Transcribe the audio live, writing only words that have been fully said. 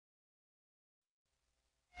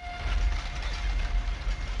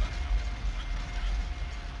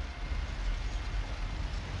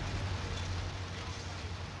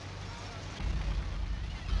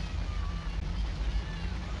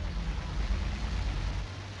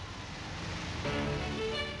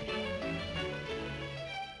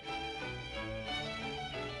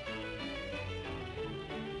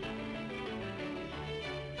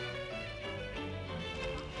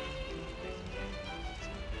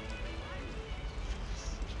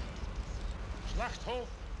Schlachthof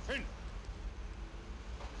 5.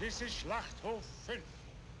 This is Schlachthof 5.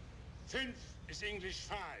 5 is English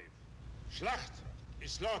 5. Schlacht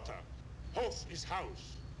is slaughter. Hof is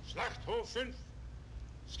house. Schlachthof 5.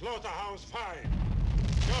 Slaughterhouse 5.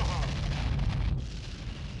 Your house.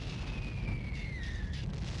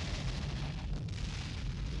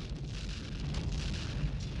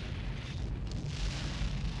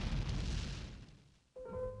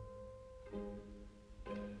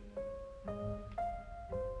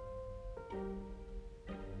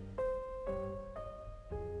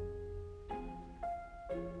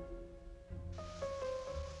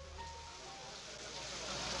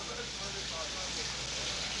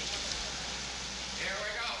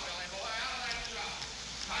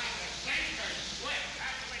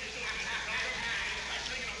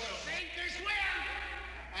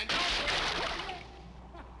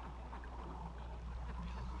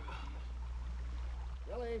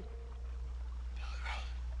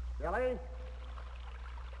 Billy?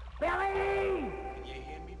 Billy! Can you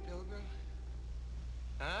hear me, Pilgrim?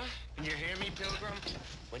 Huh? Can you hear me, Pilgrim?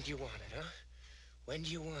 When do you want it, huh? When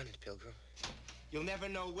do you want it, Pilgrim? You'll never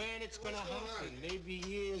know when it's gonna happen. Maybe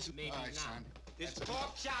years, maybe not. Son. This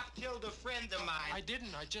pork chop killed a friend of mine. I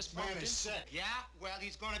didn't. I just bumped into sick. Yeah? Well,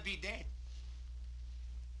 he's gonna be dead.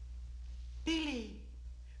 Billy!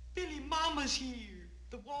 Billy, Mama's here.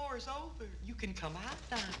 The war's over. You can come out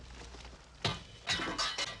now.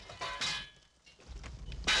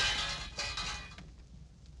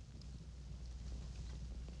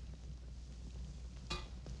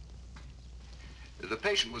 The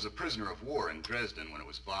patient was a prisoner of war in Dresden when it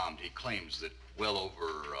was bombed. He claims that well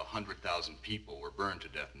over 100,000 people were burned to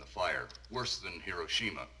death in the fire, worse than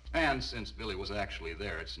Hiroshima. And since Billy was actually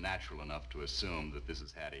there, it's natural enough to assume that this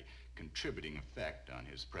has had a contributing effect on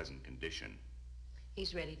his present condition.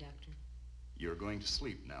 He's ready, Doctor. You're going to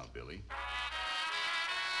sleep now, Billy.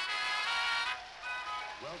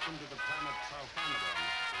 Welcome to the planet Slaughterhouse, Mr.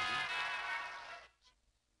 Pilgrim.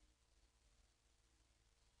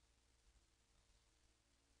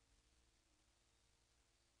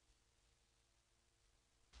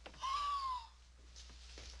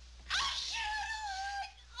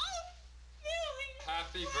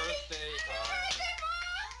 Happy birthday, hon.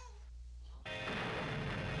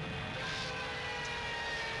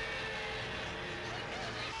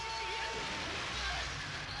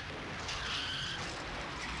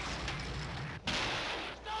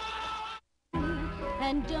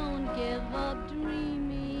 And don't give up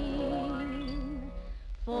dreaming,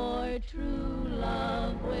 for true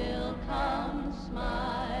love will come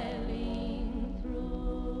smiling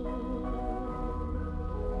through.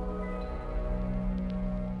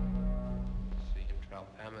 See, in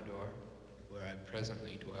Tralfamadore, where I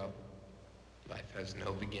presently dwell, life has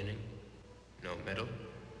no beginning, no middle,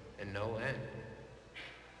 and no end.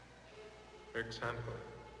 For example,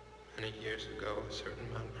 many years ago, a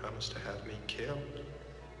certain man promised to have me killed.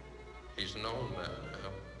 He's an old man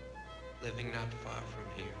now, living not far from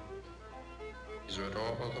here. He's read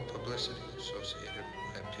all the publicity associated with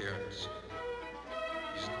my appearance.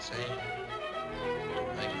 He's insane.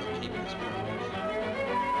 Tonight he'll keep his promise.